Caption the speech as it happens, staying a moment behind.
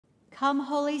Come,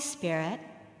 Holy Spirit,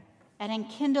 and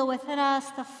enkindle within us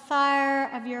the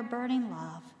fire of your burning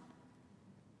love.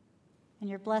 In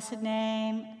your blessed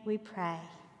name we pray.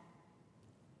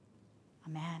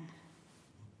 Amen.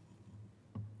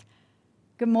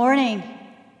 Good morning.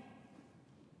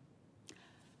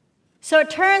 So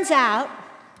it turns out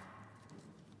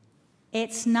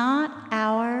it's not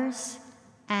ours,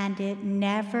 and it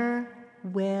never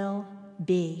will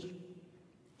be.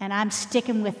 And I'm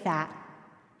sticking with that.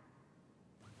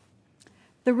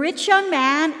 The rich young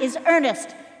man is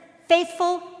earnest,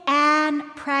 faithful, and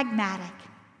pragmatic.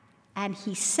 And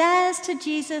he says to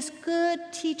Jesus, "Good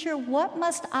teacher, what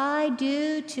must I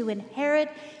do to inherit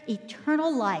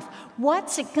eternal life?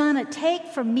 What's it gonna take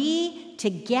for me to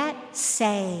get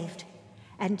saved?"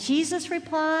 And Jesus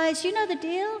replies, "You know the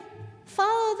deal.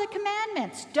 Follow the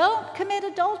commandments. Don't commit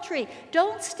adultery.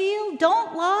 Don't steal.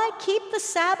 Don't lie. Keep the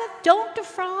Sabbath. Don't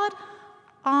defraud.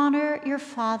 Honor your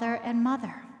father and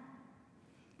mother."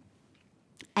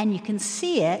 And you can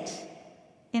see it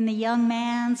in the young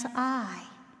man's eye,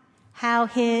 how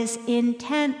his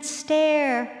intent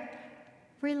stare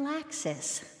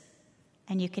relaxes.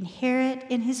 And you can hear it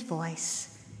in his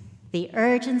voice. The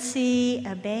urgency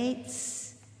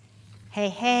abates.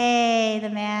 Hey, the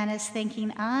man is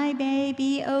thinking, I may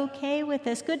be okay with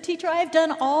this. Good teacher, I've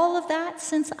done all of that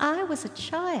since I was a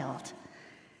child.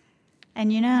 And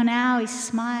now he's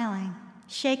smiling,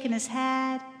 shaking his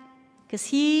head, because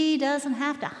he doesn't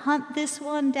have to hunt this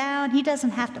one down. He doesn't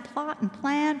have to plot and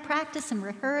plan, practice and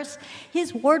rehearse.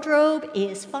 His wardrobe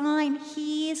is fine.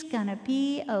 He's going to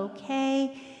be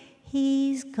okay.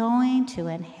 He's going to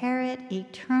inherit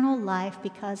eternal life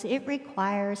because it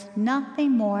requires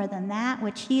nothing more than that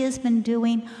which he has been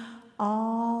doing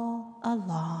all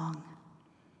along.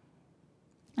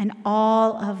 And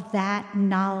all of that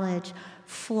knowledge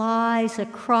flies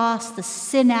across the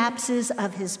synapses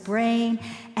of his brain,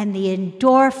 and the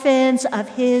endorphins of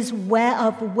his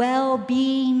well-being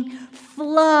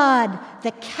flood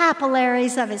the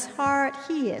capillaries of his heart.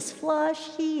 He is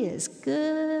flush, he is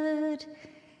good.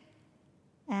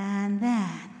 And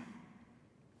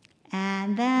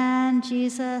then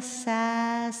Jesus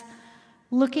says,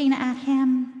 looking at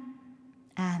him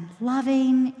and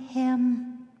loving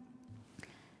him,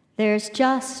 there's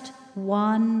just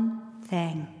one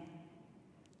thing.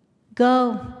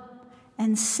 Go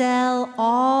and sell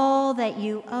all that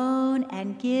you own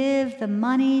and give the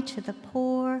money to the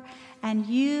poor, and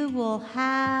you will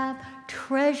have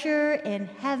treasure in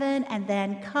heaven, and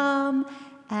then come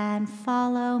and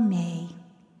follow me.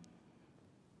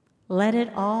 Let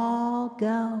it all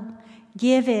go.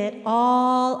 Give it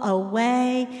all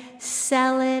away.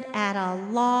 Sell it at a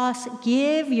loss.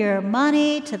 Give your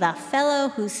money to the fellow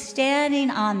who's standing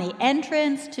on the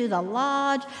entrance to the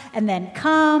lodge, and then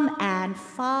come and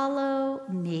follow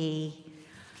me.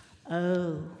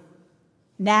 Oh,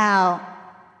 now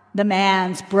the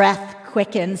man's breath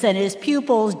quickens and his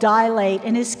pupils dilate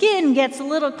and his skin gets a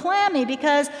little clammy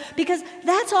because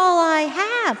that's all I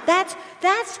have.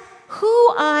 That's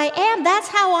who I am. That's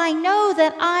how I know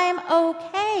that I'm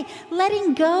okay.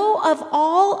 Letting go of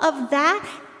all of that,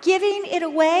 giving it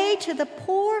away to the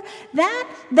poor,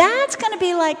 that's going to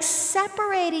be like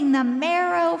separating the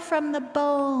marrow from the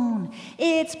bone.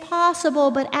 It's possible,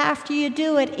 but after you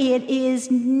do it, it is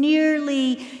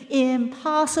nearly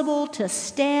impossible to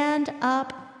stand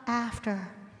up after.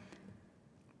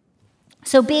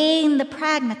 So being the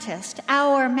pragmatist,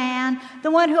 our man,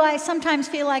 the one who I sometimes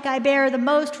feel like I bear the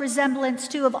most resemblance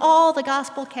to of all the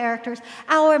gospel characters,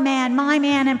 our man, my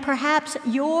man, and perhaps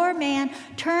your man,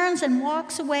 turns and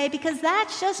walks away because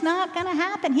that's just not going to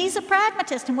happen. He's a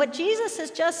pragmatist, and what Jesus has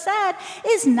just said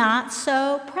is not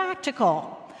so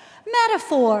practical.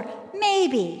 Metaphor,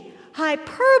 maybe.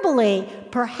 Hyperbole,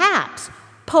 perhaps.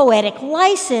 Poetic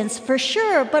license, for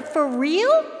sure, but for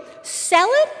real? Sell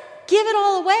it? Give it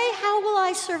all away? How will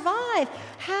I survive?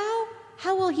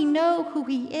 How will he know who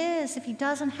he is if he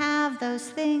doesn't have those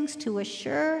things to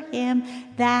assure him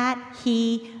that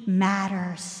he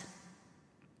matters?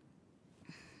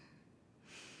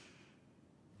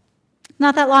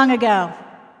 Not that long ago,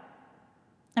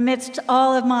 amidst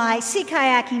all of my sea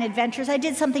kayaking adventures, I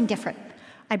did something different.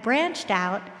 I branched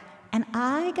out and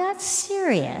I got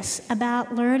serious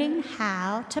about learning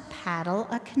how to paddle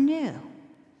a canoe.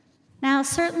 Now,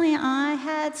 certainly I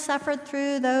had suffered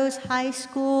through those high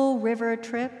school river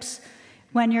trips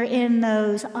when you're in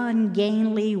those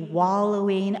ungainly,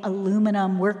 wallowing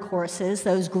aluminum workhorses,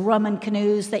 those Grumman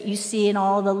canoes that you see in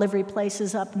all the livery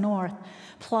places up north,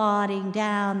 plodding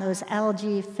down those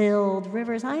algae-filled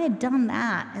rivers. I had done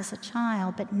that as a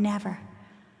child, but never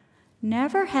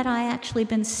Never had I actually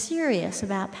been serious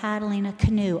about paddling a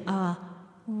canoe, a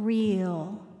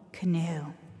real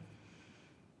canoe.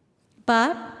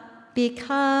 But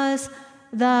because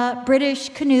the British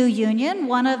Canoe Union,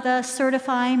 one of the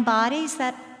certifying bodies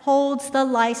that holds the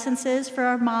licenses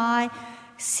for my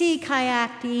sea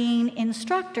kayaking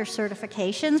instructor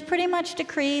certifications, pretty much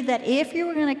decreed that if you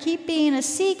were going to keep being a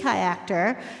sea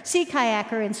kayaker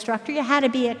instructor, you had to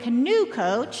be a canoe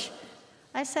coach.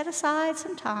 I set aside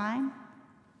some time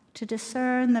to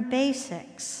discern the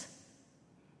basics.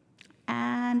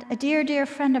 And a dear, dear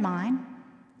friend of mine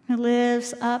who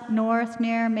lives up north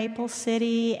near Maple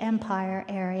City, Empire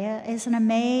area, is an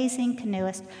amazing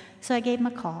canoeist. So I gave him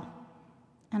a call.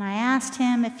 And I asked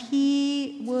him if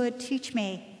he would teach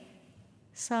me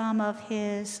some of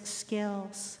his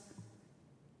skills.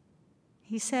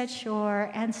 He said sure,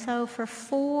 and so for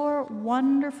 4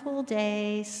 wonderful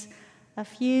days, a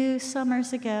few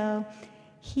summers ago,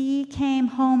 he came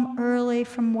home early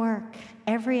from work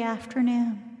every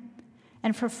afternoon.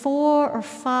 And for 4 or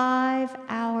 5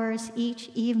 hours each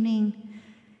evening,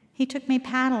 he took me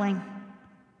paddling.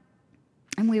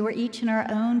 And we were each in our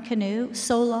own canoe,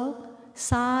 solo,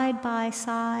 side by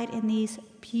side in these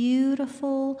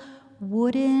beautiful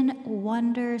wooden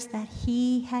wonders that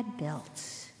he had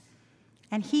built.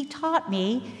 And he taught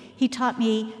me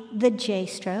the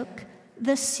J-stroke,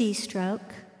 the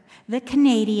C-stroke, the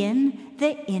Canadian,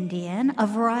 the Indian, a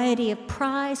variety of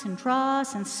pries and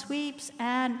draws and sweeps,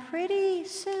 and pretty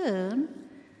soon,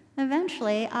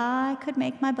 eventually, I could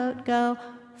make my boat go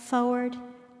forward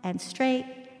and straight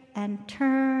and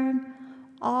turn,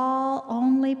 all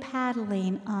only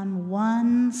paddling on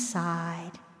one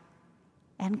side.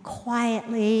 And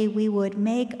quietly, we would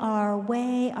make our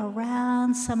way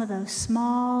around some of those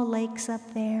small lakes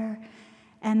up there,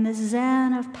 and the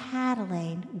zen of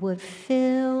paddling would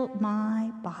fill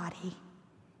my body.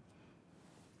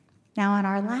 Now, on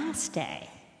our last day,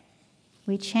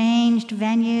 we changed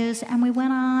venues and we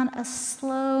went on a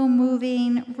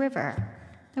slow-moving river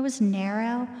that was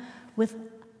narrow with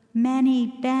many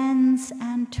bends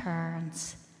and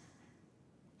turns.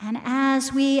 And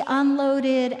as we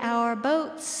unloaded our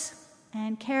boats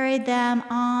and carried them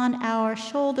on our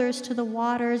shoulders to the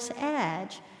water's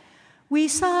edge, we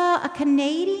saw a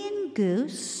Canadian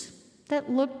goose that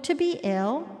looked to be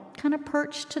ill, kind of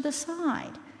perched to the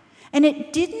side. And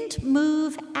it didn't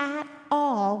move at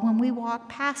all when we walked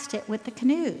past it with the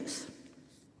canoes.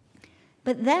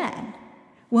 But then,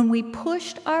 when we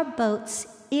pushed our boats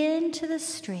into the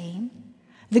stream,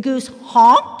 the goose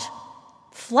honked,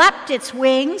 flapped its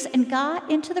wings, and got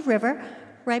into the river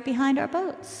right behind our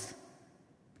boats.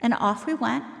 And off we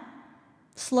went,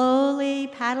 slowly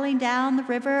paddling down the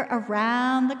river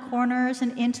around the corners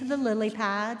and into the lily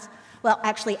pads. Well,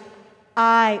 actually,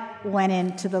 I went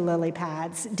into the lily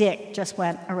pads. Dick just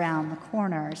went around the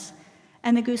corners,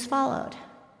 and the goose followed.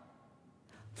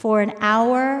 For an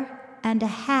hour and a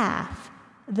half,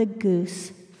 the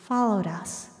goose followed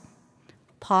us,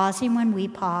 pausing when we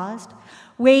paused,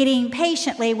 waiting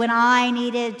patiently when I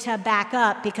needed to back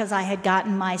up because I had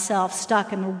gotten myself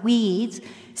stuck in the weeds,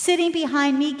 sitting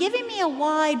behind me, giving me a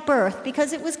wide berth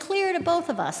because it was clear to both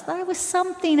of us that I was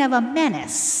something of a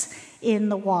menace in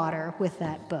the water with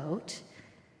that boat.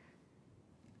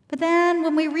 But then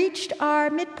when we reached our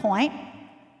midpoint,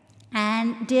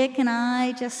 and Dick and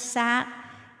I just sat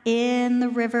in the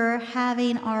river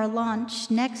having our lunch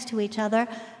next to each other,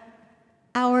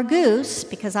 our goose,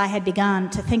 because I had begun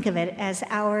to think of it as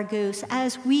our goose,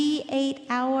 as we ate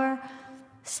our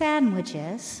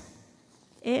sandwiches,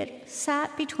 it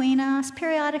sat between us,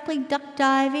 periodically duck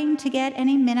diving to get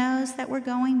any minnows that were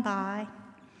going by.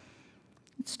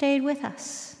 It stayed with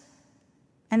us.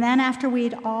 And then after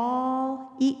we'd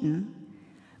all eaten,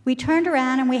 we turned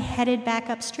around and we headed back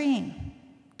upstream.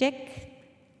 Dick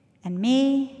and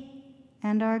me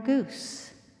and our goose.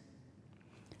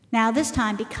 Now this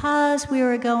time, because we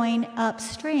were going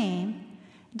upstream,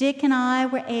 Dick and I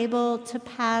were able to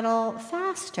paddle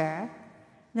faster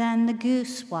than the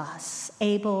goose was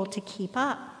able to keep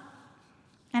up.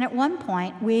 And at one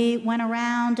point, we went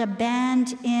around a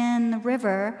bend in the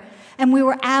river, and we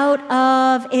were out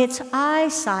of its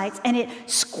eyesight, and it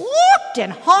squawked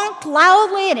and honked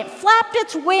loudly, and it flapped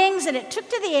its wings, and it took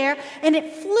to the air, and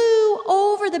it flew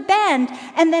over the bend,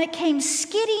 and then it came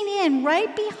skidding in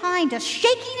right behind us,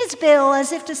 shaking its bill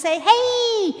as if to say,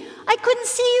 "Hey, I couldn't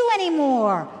see you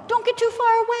anymore. Don't get too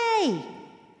far away."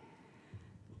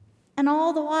 And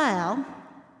all the while,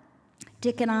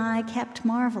 Dick and I kept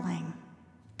marveling,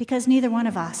 because neither one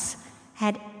of us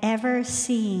had ever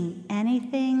seen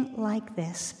anything like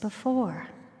this before.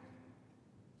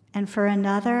 And for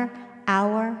another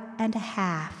hour and a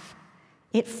half,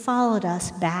 it followed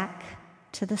us back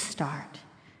to the start,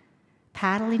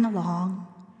 paddling along,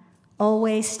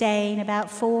 always staying about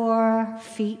 4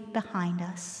 feet behind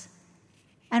us.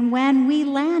 And when we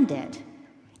landed,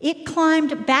 it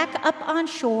climbed back up on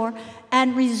shore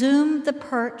and resumed the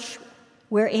perch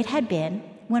where it had been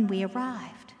when we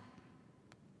arrived.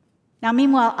 Now,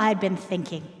 meanwhile, I'd been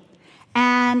thinking,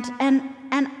 and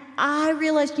I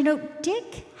realized,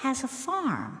 Dick has a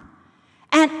farm.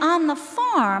 And on the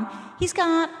farm, he's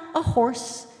got a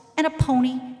horse and a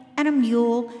pony and a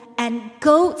mule and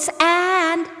goats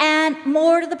and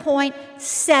more to the point,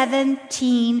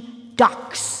 17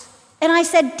 ducks. And I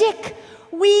said, Dick,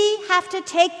 we have to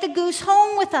take the goose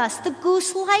home with us. The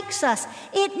goose likes us.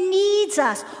 It needs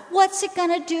us. What's it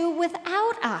going to do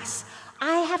without us?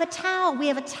 I have a towel. We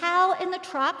have a towel in the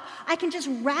truck. I can just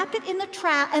wrap it in the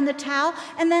towel,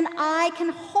 and then I can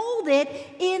hold it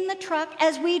in the truck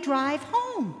as we drive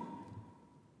home.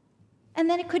 And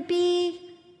then it could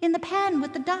be in the pen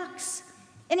with the ducks,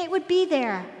 and it would be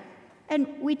there, and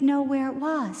we'd know where it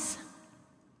was.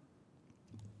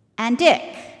 And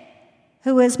Dick,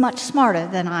 who is much smarter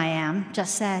than I am,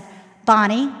 just said,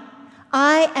 Bonnie,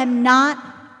 I am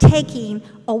not taking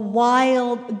a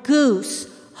wild goose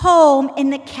home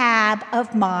in the cab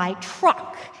of my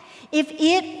truck. If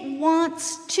it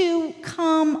wants to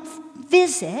come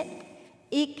visit,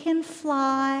 it can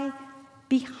fly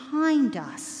behind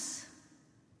us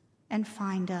and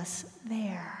find us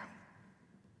there.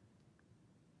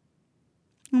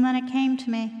 And then it came to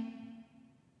me.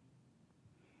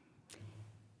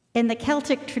 In the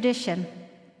Celtic tradition,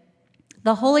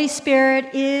 the Holy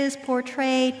Spirit is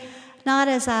portrayed not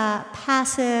as a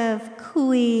passive,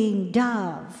 cooing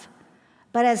dove,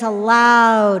 but as a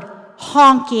loud,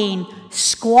 honking,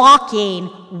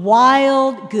 squawking,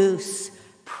 wild goose,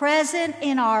 present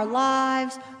in our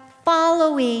lives,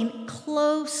 following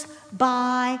close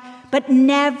by, but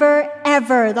never,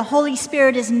 ever, the Holy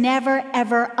Spirit is never,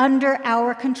 ever under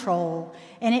our control.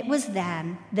 And it was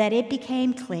then that it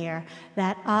became clear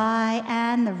that I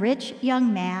and the rich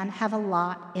young man have a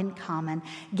lot in common,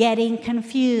 getting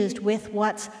confused with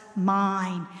what's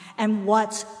mine and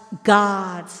what's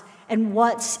God's and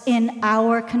what's in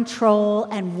our control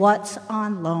and what's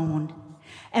on loan.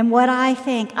 And what I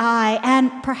think I,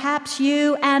 and perhaps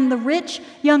you and the rich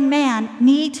young man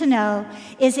need to know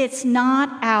is it's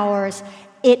not ours.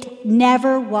 It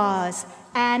never was.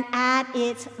 And at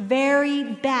its very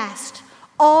best,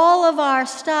 all of our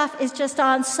stuff is just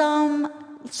on some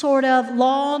sort of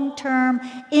long-term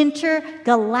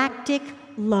intergalactic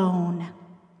loan.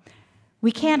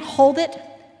 We can't hold it,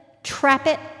 trap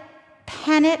it,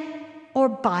 pen it, or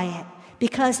buy it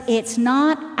because it's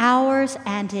not ours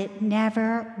and it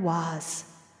never was.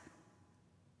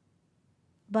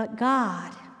 But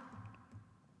God,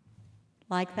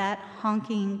 like that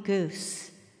honking goose,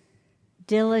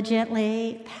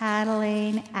 diligently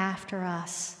paddling after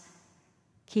us,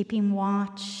 keeping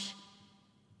watch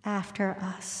after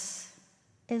us,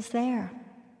 is there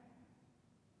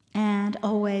and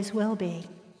always will be.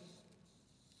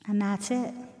 And that's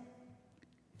it.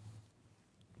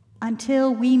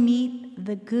 Until we meet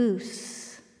the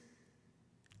goose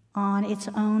on its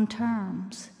own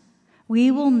terms, we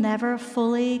will never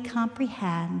fully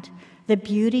comprehend the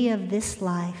beauty of this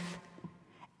life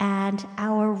and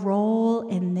our role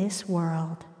in this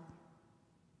world.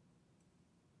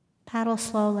 Paddle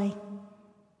slowly.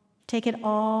 Take it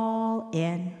all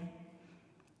in.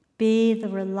 Be the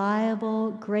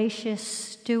reliable, gracious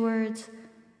stewards.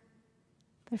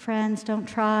 But friends, don't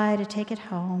try to take it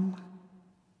home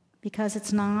because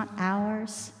it's not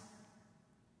ours.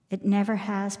 It never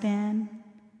has been,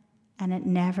 and it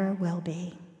never will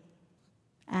be.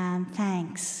 And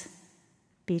thanks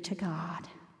be to God.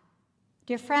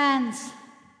 Dear friends,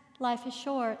 life is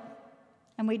short.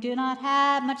 And we do not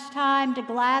have much time to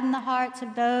gladden the hearts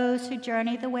of those who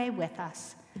journey the way with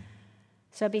us.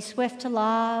 So be swift to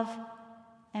love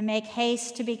and make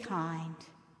haste to be kind.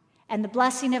 And the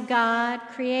blessing of God,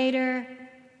 Creator,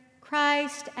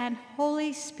 Christ, and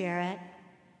Holy Spirit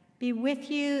be with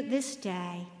you this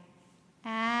day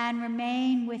and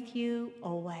remain with you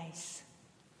always.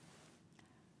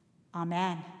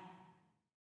 Amen.